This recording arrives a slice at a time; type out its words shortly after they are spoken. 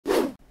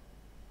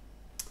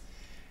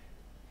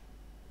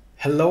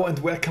Hello and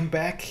welcome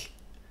back.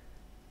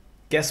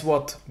 Guess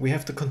what? We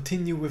have to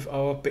continue with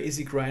our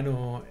basic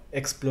Rhino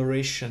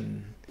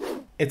exploration.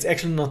 It's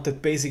actually not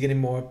that basic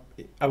anymore.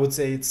 I would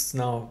say it's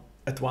now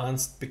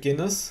advanced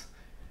beginners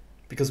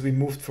because we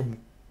moved from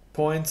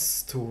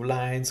points to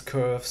lines,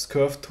 curves,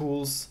 curve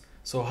tools.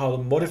 So how to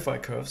modify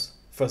curves.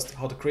 First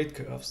how to create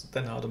curves,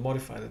 then how to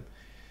modify them.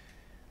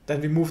 Then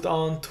we moved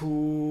on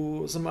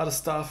to some other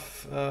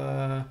stuff,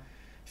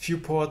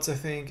 viewports I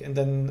think, and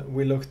then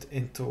we looked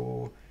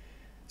into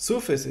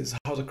surfaces,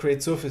 how to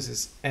create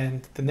surfaces,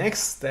 and the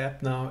next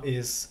step now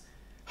is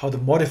how to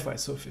modify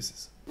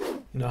surfaces.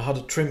 You know, how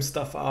to trim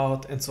stuff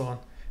out and so on.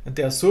 And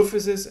there are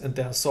surfaces and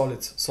there are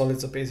solids.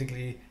 Solids are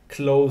basically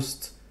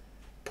closed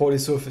poly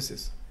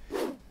surfaces.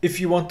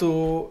 If you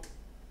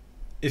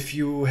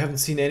haven't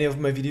seen any of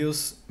my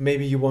videos,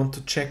 maybe you want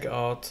to check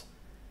out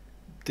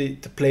the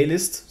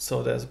playlist.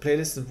 So there's a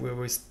playlist where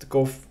we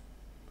go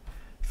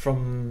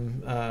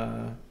from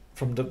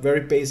the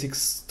very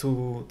basics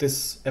to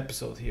this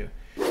episode here.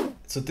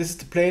 So this is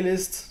the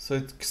playlist. So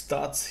it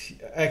starts,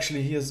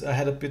 actually I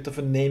had a bit of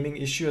a naming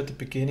issue at the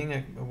beginning.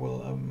 I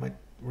might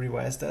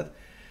revise that.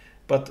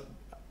 But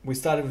we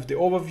started with the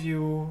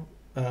overview.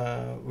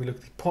 We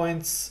looked at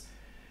points,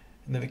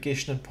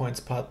 navigation and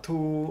points part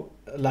 2,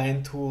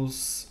 line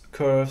tools,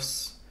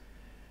 curves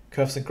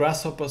and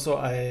grasshopper. So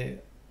I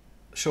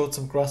showed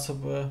some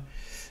grasshopper,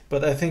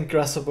 but I think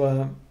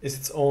grasshopper is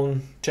its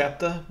own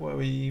chapter where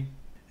we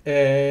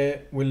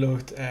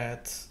looked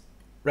at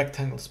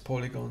rectangles,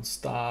 polygons,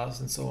 stars,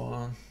 and so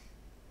on.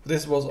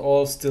 This was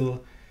all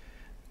still,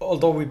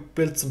 although we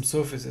built some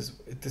surfaces,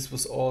 this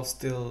was all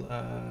still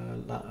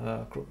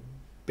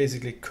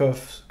basically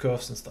curves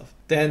and stuff.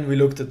 Then we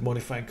looked at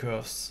modifying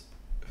curves,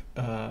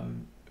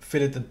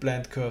 fillet and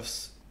blend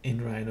curves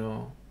in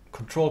Rhino,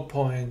 control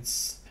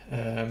points.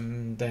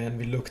 Then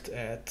we looked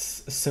at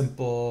a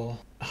simple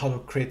how to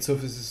create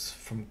surfaces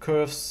from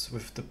curves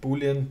with the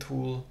Boolean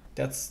tool.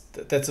 That's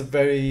a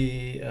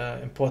very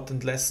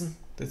important lesson.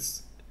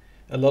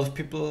 A lot of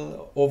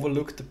people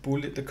overlook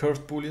the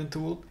curved Boolean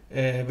tool.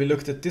 We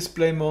looked at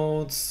display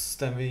modes.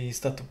 Then we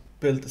started to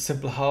build a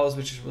simple house,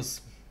 which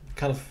was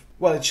kind of,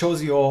 well, it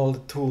shows you all the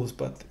tools,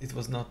 but it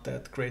was not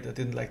that great. I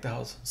didn't like the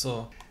house,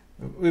 so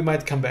we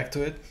might come back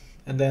to it.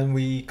 And then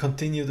we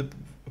continued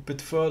a bit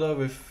further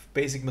with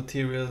basic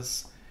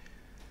materials,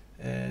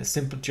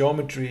 simple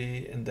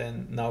geometry, and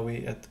then now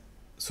we at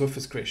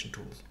surface creation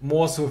tools.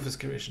 More surface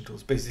creation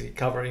tools, basically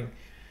covering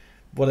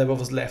whatever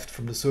was left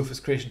from the surface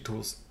creation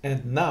tools.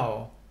 And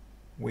now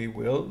we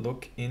will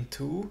look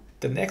into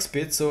the next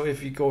bit. So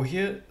if we go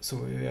here, so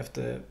we have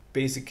the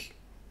basic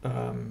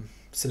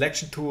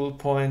selection tool,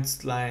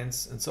 points,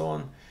 lines, and so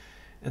on.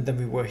 And then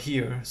we were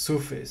here,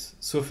 surfaces.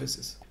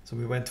 So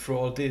we went through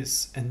all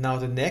this. And now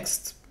the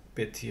next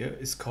bit here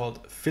is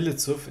called fillet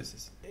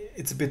surfaces.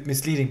 It's a bit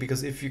misleading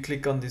because if you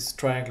click on this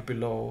triangle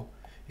below,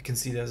 you can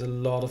see there's a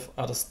lot of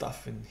other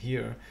stuff in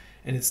here.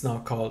 And it's now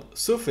called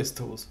surface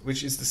tools,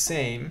 which is the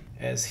same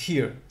as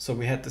here. So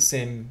we had the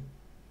same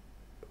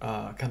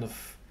kind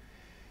of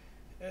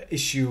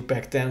issue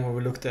back then when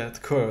we looked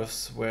at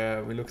curves,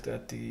 where we looked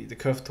at the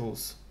curve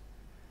tools,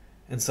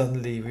 and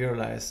suddenly we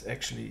realized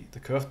actually the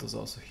curve tools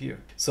also here.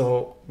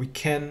 So we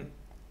can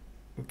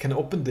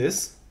open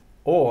this,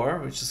 or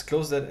we just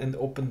close that and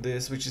open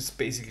this, which is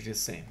basically the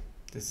same.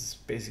 This is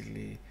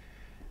basically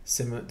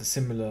the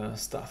similar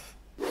stuff.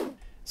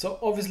 So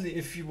obviously,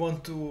 if you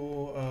want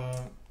to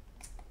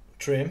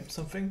trim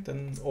something,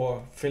 then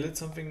or fillet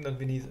something, then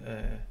we need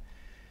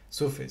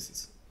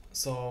surfaces.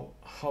 So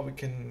how we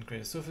can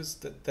create a surface,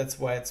 that's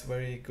why it's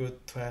very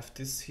good to have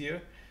this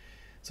here.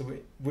 So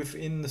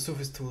within the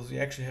surface tools, you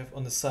actually have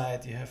on the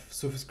side, you have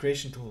surface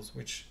creation tools,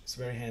 which is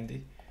very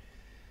handy.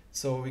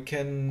 So we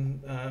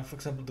can, for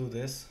example, do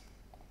this.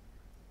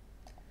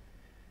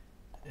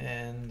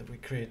 And we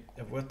create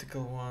a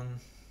vertical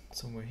one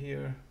somewhere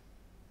here.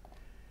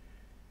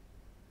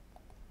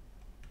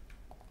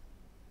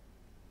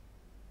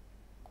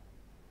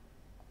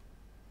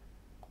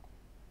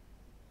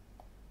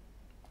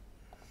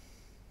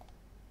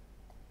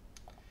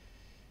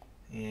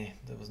 Yeah,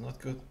 that was not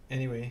good.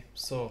 Anyway,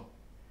 so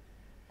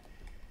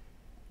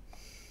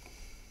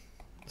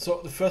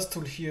the first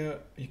tool here,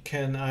 you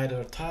can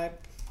either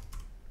type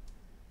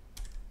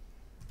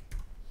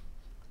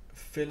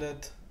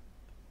fillet.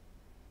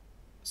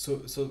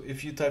 So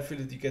if you type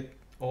fillet, you get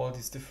all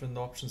these different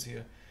options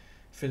here.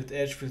 Fillet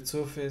edge, fillet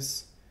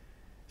surface.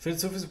 Fillet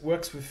surface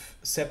works with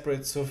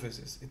separate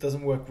surfaces. It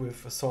doesn't work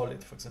with a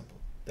solid, for example.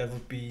 That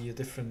would be a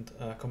different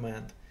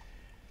command.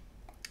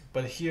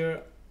 But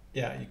here,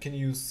 yeah, you can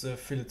use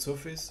fillet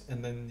surface,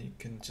 and then you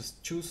can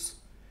just choose.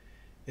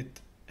 It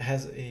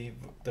has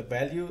the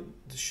value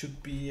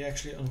should be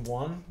actually on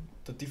 1.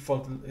 The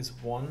default is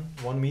 1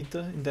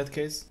 meter in that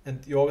case,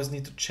 and you always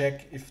need to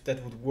check if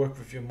that would work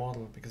with your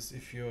model, because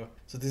if you're,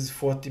 so this is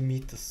 40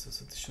 meters,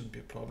 so this shouldn't be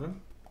a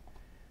problem.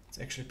 It's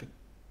actually a bit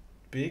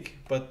big,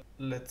 but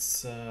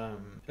let's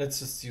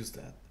just use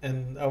that,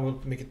 and I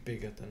will make it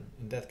bigger then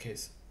in that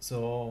case.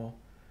 So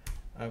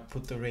I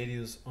put the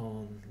radius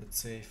on, let's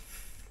say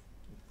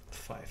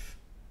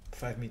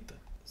 5 meter.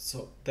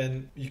 So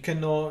then you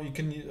can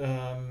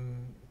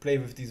play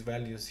with these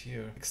values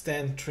here.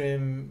 Extend,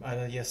 trim,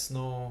 either yes,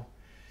 no.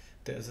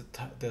 There's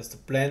the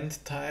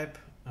blend type,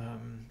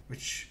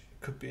 which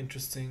could be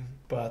interesting,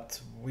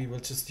 but we will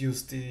just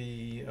use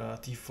the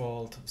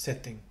default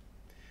setting.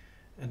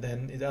 And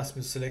then it asked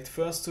me to select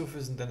first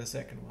surface and then the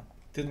second one.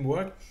 Didn't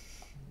work.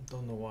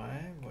 Don't know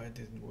why it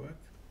didn't work.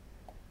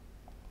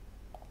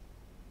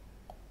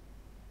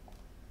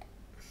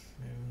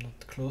 Maybe I'm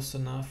not close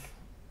enough.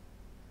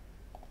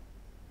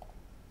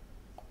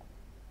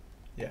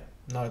 Yeah,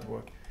 now it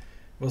worked.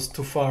 It was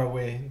too far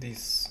away,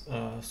 these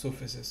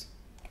surfaces.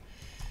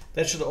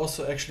 That should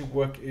also actually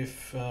work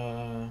if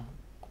the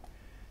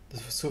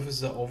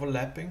surfaces are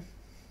overlapping.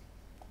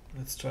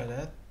 Let's try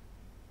that.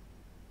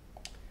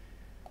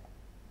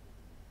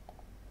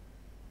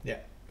 Yeah,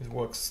 it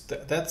works.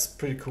 That's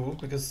pretty cool,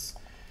 because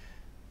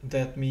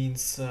that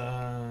means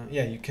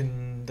yeah, you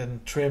can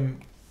then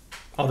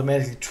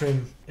automatically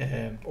trim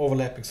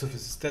overlapping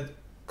surfaces. That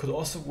could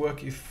also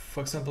work if,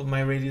 for example,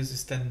 my radius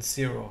is then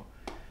 0.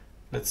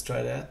 Let's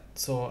try that.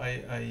 So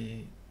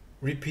I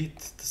repeat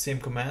the same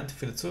command,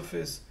 fillet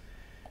surface,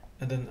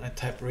 and then I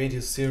type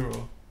radius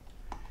 0.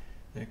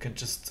 I can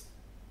just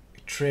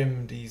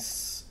trim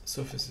these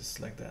surfaces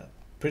like that.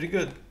 Pretty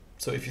good.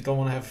 So if you don't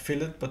want to have a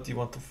fillet, but you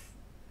want to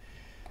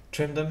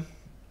trim them,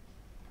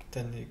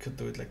 then you could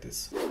do it like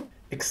this.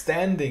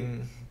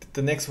 Extending,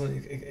 the next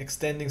one,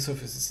 extending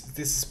surfaces.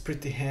 This is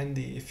pretty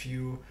handy if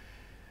you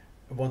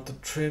want to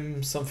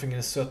trim something in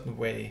a certain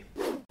way.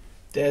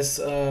 There's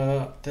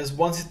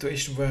one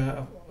situation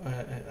where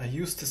I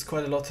used this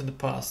quite a lot in the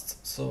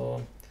past.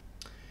 So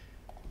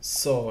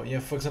yeah,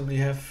 for example,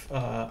 you have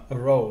a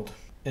road,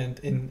 and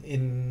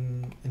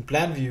in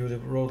plan view the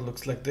road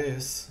looks like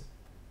this,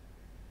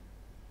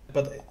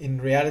 but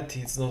in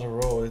reality it's not a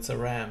road, it's a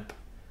ramp.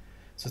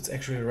 So it's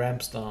actually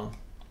ramps down.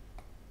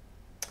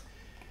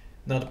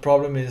 Now the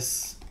problem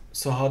is,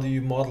 so how do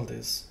you model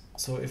this?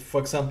 So if, for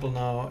example,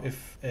 now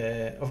if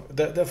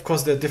of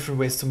course there are different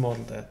ways to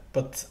model that,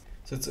 but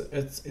so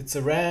it's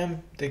a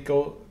ramp. They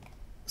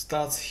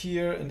starts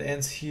here and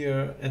ends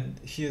here, and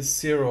here's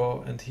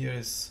 0, and here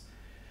is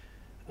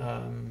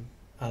I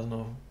don't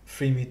know,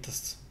 3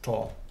 meters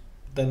tall.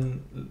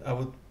 Then I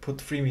would put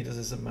 3 meters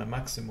as my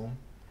maximum,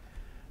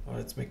 or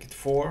let's make it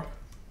 4,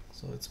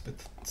 so it's a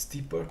bit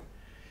steeper.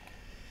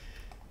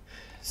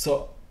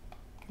 So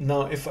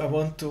now if I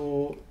want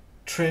to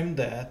trim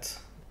that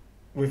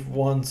with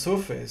one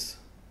surface,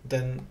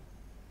 then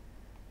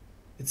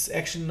it's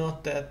actually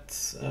not that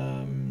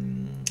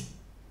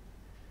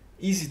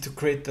easy to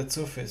create that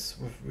surface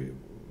with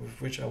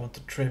which I want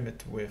to trim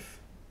it with.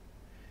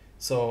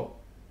 So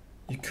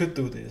you could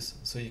do this.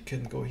 So you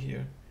can go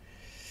here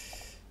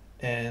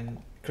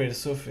and create a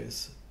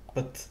surface,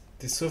 but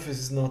the surface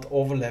is not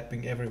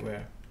overlapping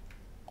everywhere.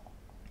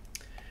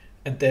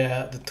 And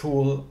there the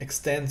tool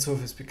extend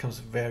surface becomes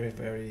very,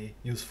 very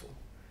useful.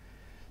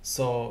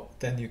 So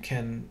then you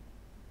can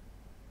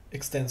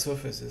extend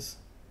surfaces,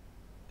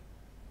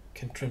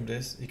 can trim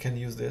this, you can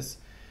use this,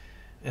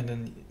 and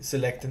then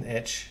select an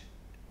edge,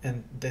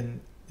 and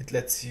then it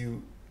lets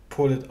you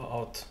pull it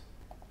out.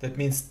 That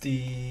means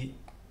the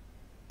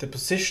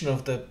position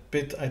of the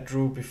bit I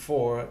drew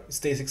before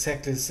stays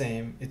exactly the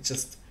same, it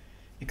just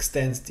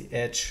extends the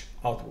edge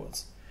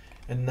outwards.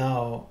 And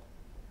now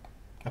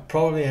I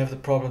probably have the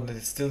problem that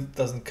it still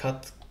doesn't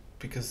cut,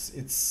 because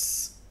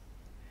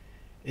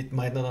it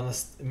might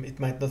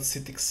not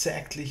sit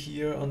exactly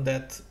here on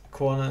that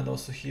corner and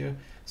also here.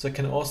 So I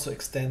can also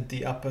extend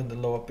the upper and the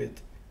lower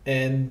bit.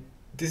 And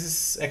this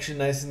is actually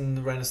nice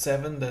in Rhino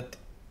 7 that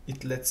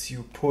it lets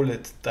you pull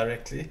it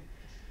directly.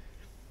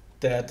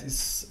 That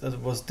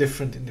was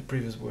different in the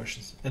previous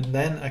versions. And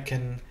then I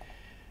can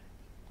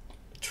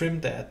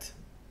trim that.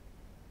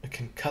 I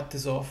can cut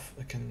this off.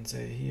 I can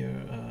say here,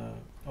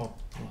 oh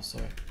no,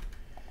 sorry.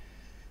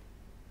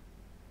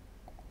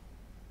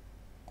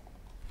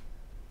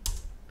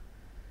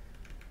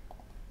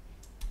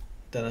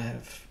 Then I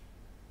have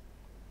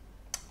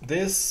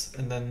this,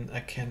 and then I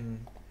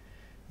can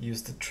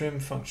use the trim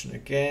function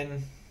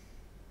again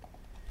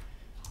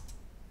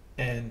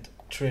and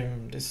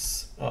trim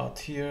this out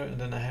here, and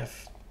then I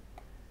have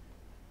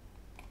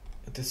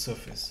this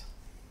surface,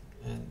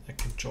 and I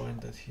can join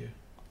that here,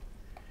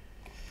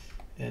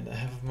 and I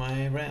have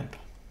my ramp.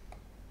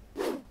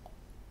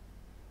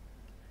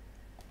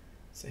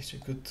 It's actually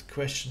a good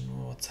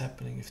question, what's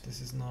happening if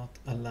this is not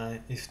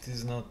aligned, if this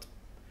is not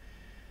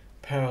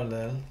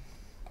parallel.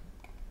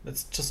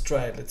 Let's just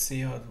try it. Let's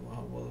see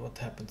what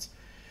happens.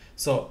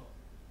 So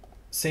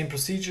same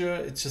procedure,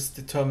 it just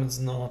determines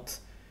not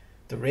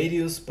the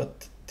radius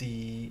but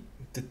the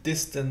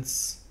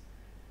distance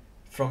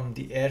from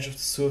the edge of the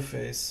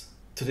surface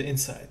to the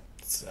inside.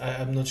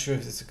 I'm not sure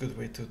if it's a good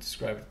way to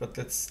describe it, but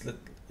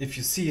if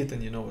you see it,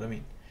 then you know what I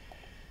mean.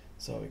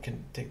 So we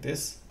can take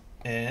this,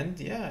 and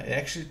yeah, it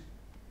actually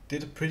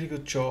did a pretty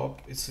good job.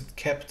 It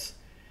kept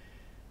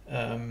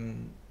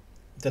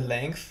the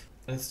length.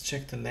 Let's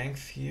check the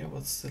length here.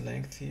 What's the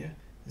length here?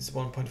 This is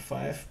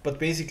 1.5, but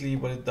basically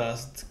what it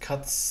does, it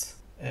cuts.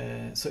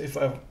 So if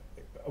I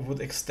would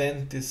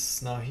extend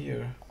this now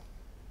here,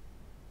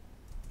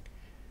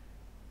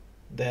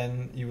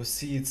 then you will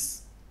see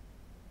it's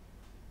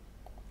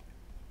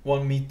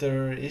 1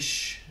 meter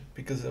ish,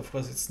 because of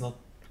course it's not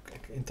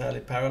entirely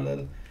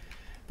parallel,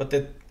 but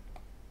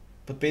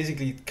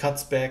basically it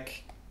cuts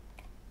back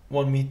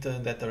 1 meter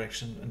in that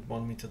direction and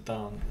 1 meter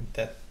down,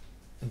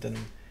 and then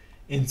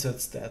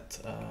inserts that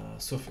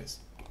surface.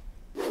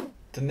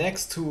 The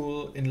next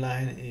tool in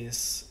line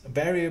is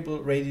variable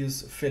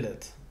radius fillet,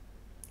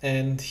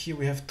 and here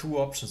we have two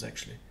options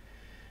actually: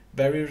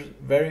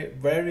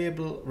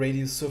 variable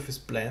radius surface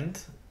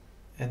blend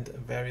and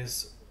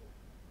various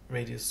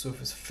radius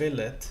surface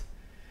fillet.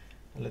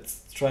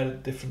 Let's try the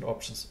different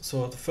options.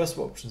 So the first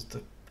option is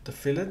the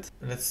fillet.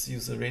 Let's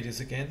use the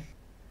radius again.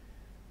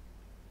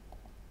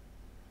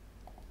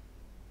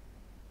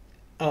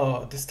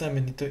 Oh, this time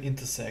I need to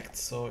intersect.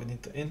 So I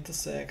need to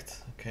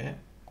intersect. Okay.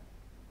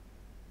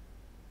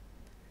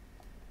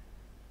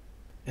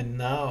 And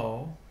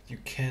now you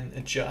can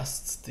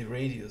adjust the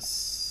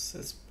radius.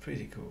 That's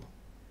pretty cool.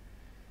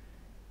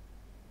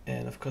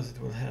 And of course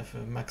it will have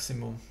a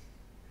maximum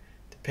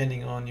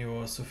depending on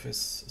your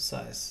surface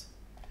size.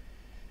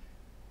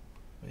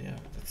 But yeah,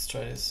 let's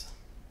try this.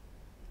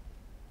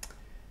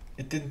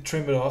 It didn't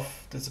trim it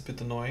off. That's a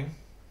bit annoying.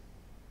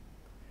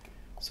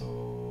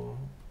 So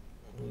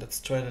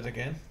let's try that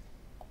again.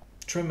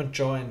 Trim and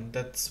join,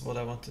 that's what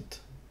I wanted.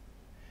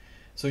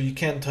 So you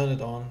can turn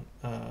it on.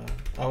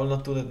 I will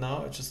not do that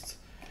now.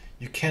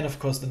 You can of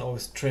course then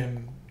always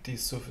trim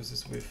these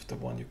surfaces with the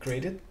one you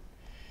created.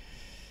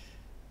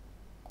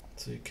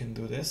 So you can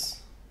do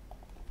this.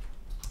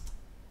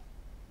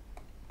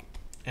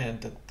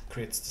 And that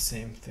creates the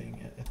same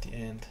thing at the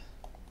end.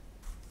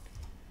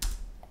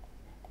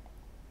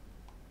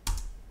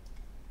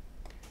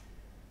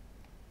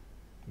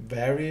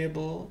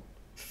 Variable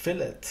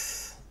fillet.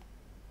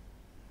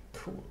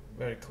 Cool,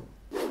 very cool.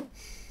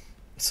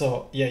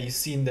 So yeah, you've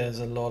seen there's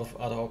a lot of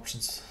other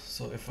options.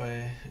 So if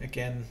I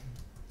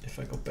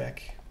go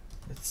back,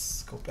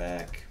 let's go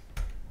back.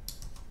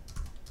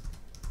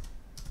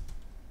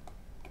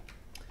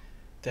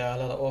 There are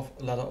a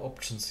lot of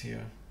options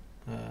here.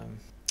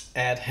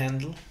 Add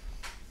handle.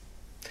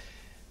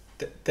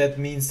 That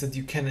means that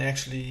you can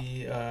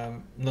actually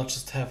not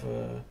just have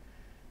a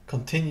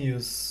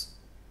continuous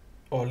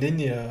or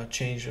linear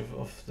change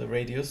of the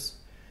radius,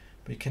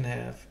 but you can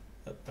have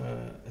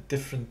a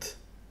different.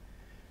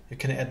 You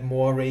can add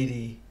more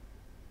radii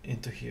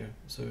into here.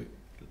 So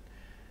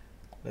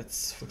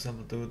let's, for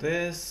example, do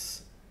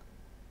this.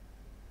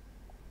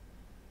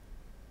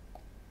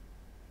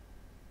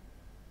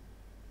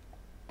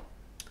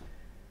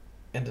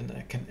 And then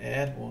I can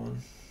add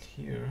one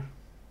here,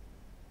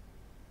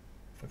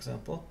 for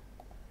example.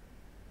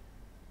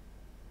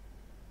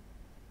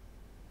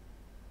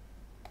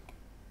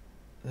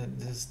 Then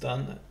this is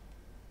done.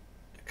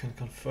 I can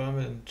confirm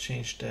it and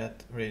change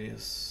that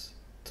radius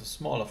to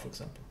smaller, for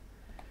example.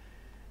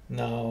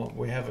 Now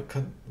we have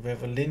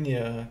a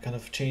linear kind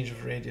of change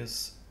of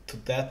radius to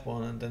that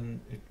one, and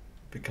then it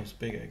becomes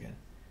bigger again.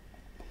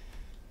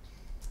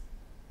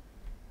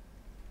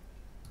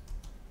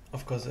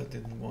 Of course I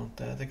didn't want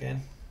that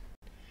again.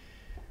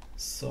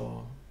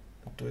 So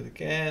I'll do it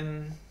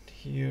again.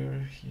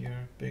 Here,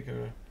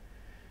 bigger.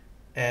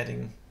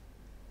 Adding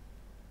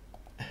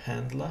a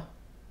handle.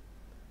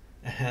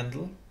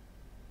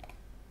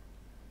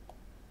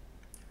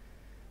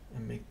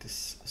 And make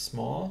this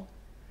small.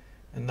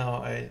 And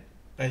now I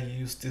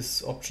use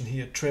this option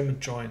here, trim and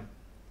join.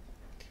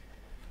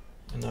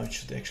 And now it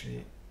should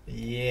actually,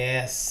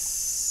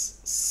 yes,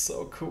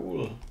 so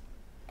cool.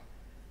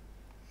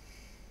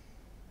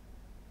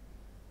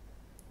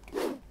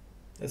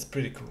 That's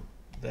pretty cool.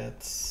 I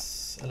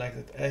like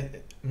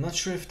that. I'm not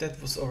sure if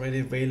that was already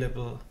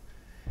available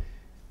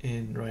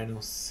in Rhino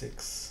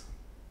 6.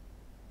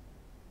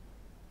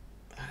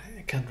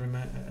 I can't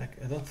remember.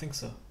 I don't think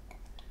so.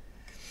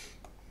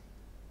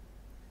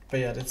 But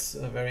yeah, that's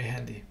very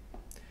handy.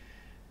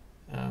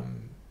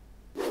 And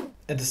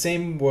the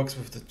same works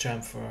with the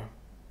chamfer.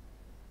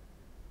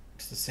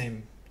 It's the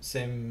same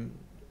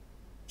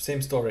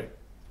story.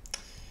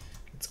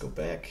 Let's go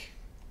back.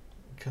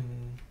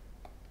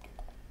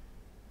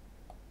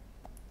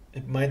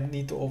 It might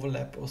need to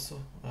overlap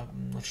also.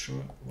 I'm not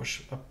sure.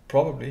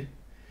 Probably.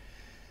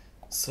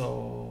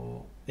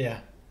 So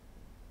yeah.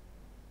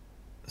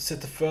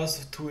 Set the first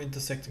of two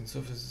intersecting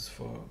surfaces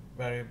for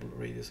variable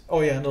radius. Oh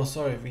yeah, no,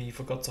 sorry, we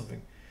forgot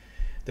something.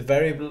 The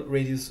variable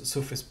radius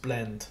surface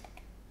blend.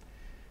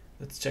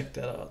 Let's check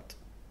that out.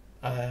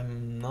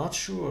 I'm not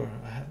sure.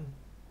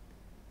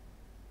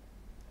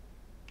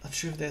 Not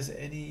sure if there's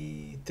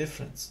any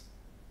difference.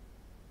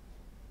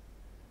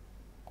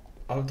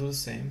 I'll do the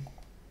same.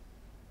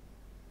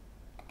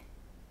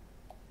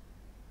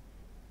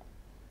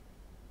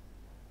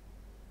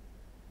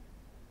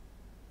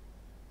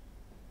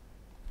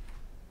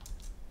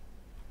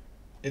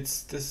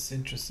 This is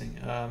interesting.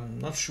 I'm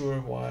not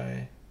sure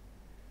why.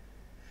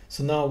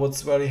 So now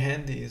what's very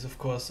handy is of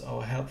course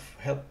our help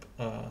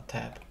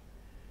tab.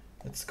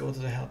 Let's go to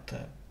the help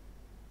tab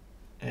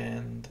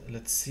and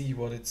let's see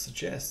what it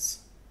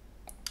suggests.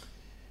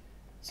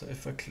 So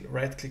if I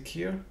right click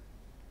here,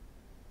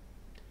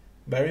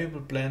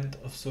 variable blend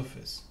of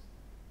surface.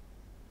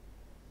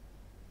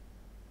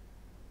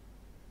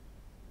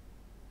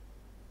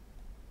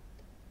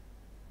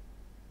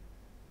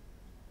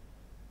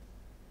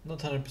 Not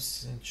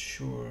 100%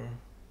 sure.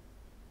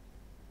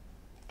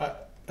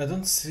 I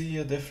don't see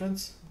a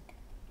difference.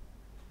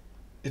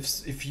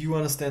 If you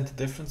understand the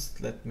difference,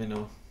 let me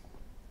know.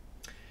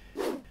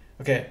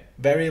 Okay,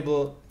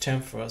 variable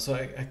chamfer. So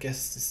I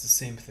guess it's the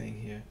same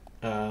thing here.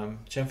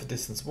 Chamfer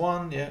distance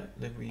 1, yeah,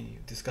 like we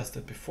discussed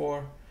it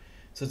before.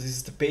 So this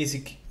is the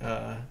basic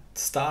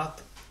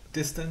start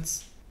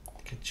distance.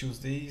 You can choose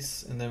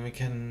these, and then we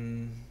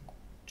can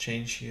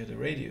change here the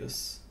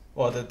radius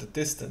or the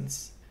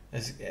distance.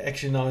 As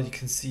actually now you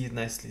can see it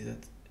nicely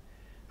that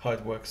how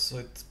it works. So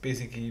it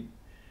basically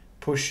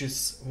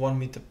pushes 1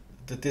 meter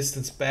the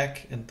distance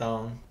back and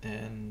down,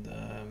 and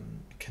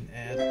you can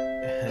add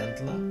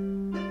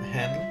a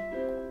handle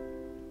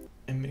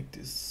and make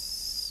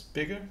this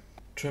bigger.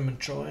 Trim and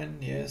join,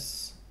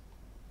 yes.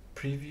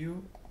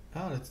 Preview.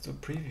 Ah, let's do a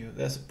preview.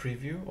 There's a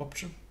preview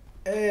option.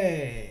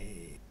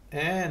 Hey,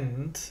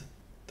 and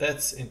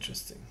that's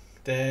interesting.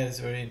 That is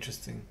very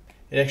interesting.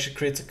 It actually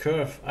creates a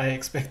curve. I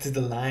expected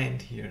a line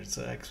here,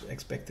 so I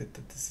expected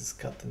that this is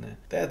cut in it.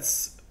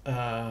 That's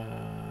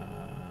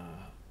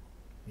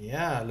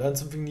yeah, learn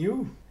something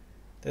new.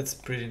 That's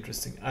pretty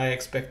interesting. I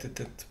expected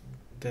that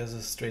there's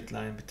a straight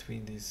line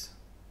between these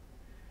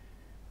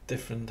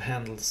different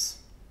handles.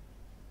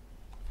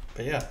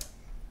 But yeah,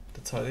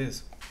 that's how it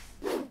is.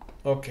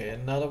 Okay,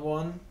 another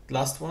one,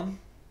 last one,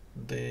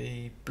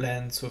 the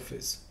blend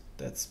surface.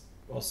 That's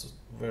also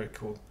very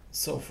cool.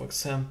 So for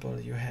example,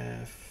 you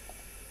have,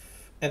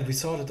 and we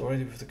saw it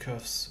already with the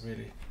curves,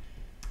 really.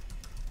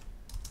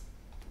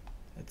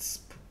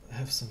 Let's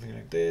have something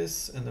like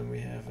this, and then we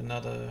have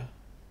another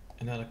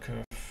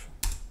curve,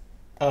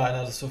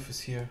 another surface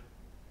here.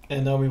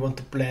 And now we want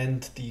to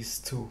blend these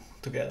two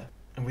together.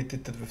 And we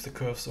did that with the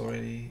curves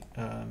already.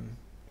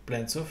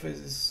 Blend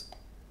surfaces,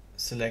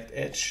 select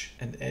edge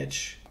and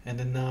edge, and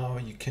then now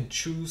you can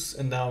choose,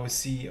 and now we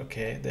see,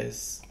 okay,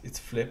 it's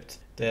flipped.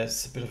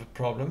 There's a bit of a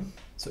problem.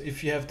 So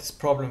if you have this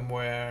problem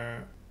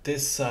where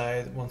this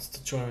side wants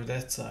to join with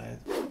that side,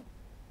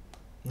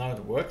 now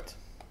it worked.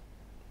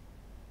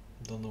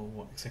 Don't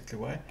know exactly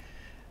why,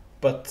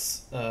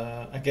 but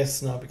I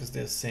guess now because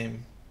they're the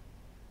same.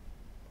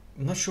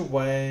 I'm not sure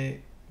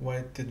why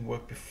it didn't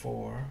work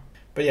before,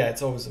 but yeah,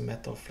 it's always a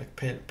matter of like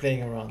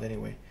playing around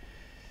anyway.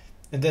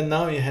 And then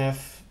now you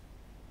have,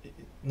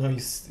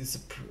 it's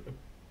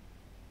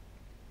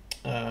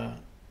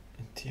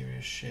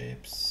interior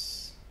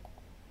shapes,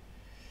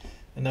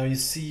 and now you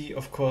see,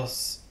 of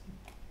course,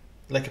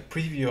 like a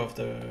preview of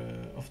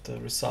the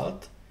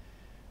result,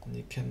 and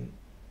you can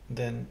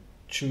then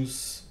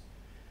choose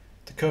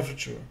the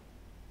curvature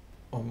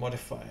or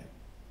modify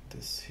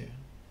this here.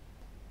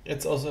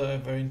 It's also a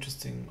very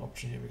interesting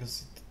option here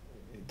because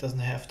it doesn't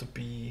have to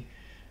be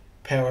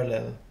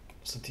parallel.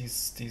 So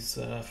these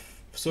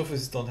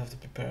surfaces don't have to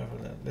be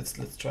parallel.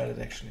 Let's try that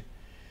actually.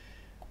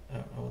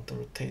 I want to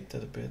rotate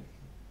that a bit.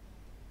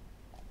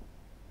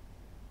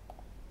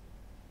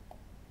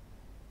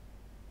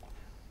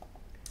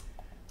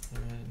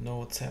 Know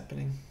what's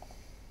happening.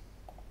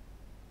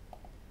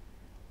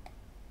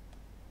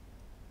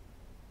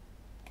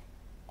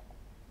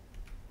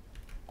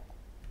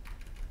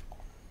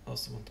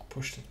 Also want to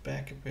push that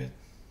back a bit.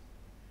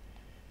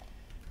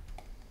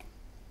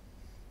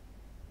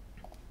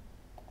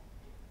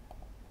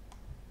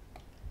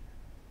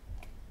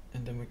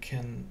 And then we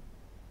can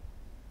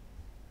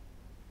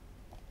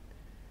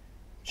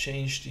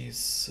change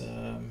these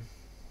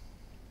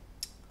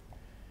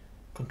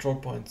control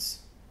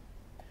points.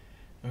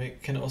 And we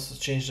can also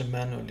change them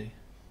manually.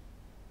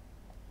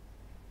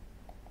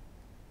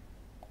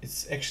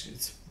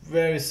 It's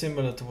very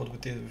similar to what we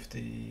did with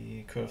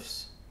the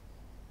curves.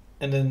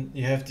 And then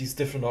you have these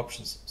different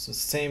options. So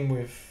same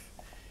with,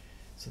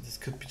 so this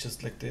could be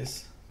just like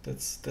this.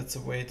 That's a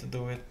way to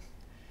do it.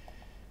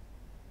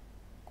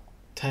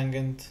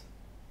 Tangent.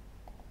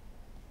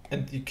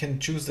 And you can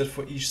choose that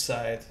for each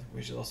side,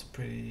 which is also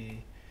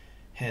pretty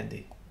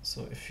handy.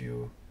 So if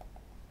you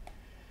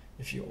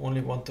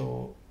only want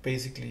to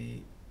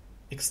basically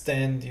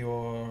extend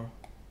your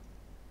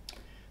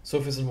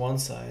surface on one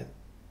side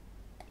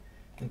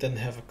and then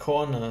have a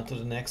corner to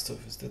the next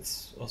surface,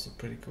 that's also a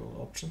pretty cool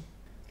option.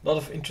 A lot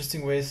of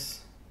interesting ways,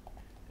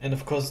 and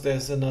of course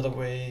there's another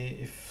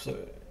way. So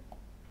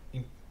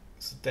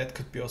that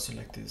could be also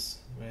like this,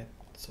 right?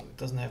 So it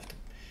doesn't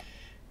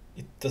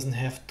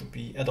have to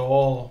be at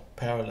all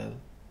parallel.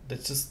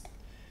 That's just,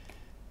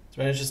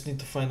 I just need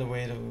to find a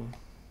way to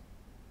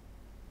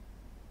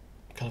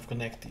kind of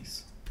connect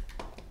these.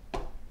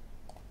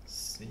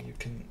 So you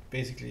can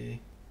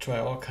basically try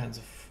all kinds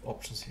of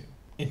options here.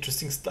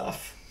 Interesting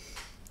stuff.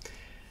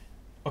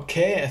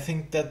 Okay, I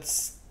think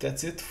that's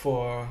it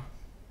for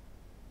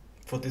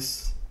for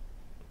this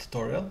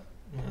tutorial,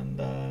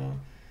 and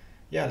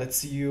yeah, let's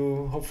see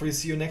you, hopefully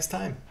see you next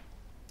time.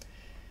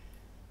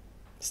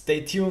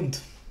 Stay tuned.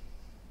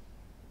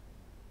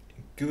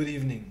 Good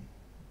evening.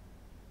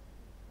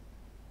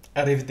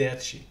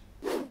 Arrivederci.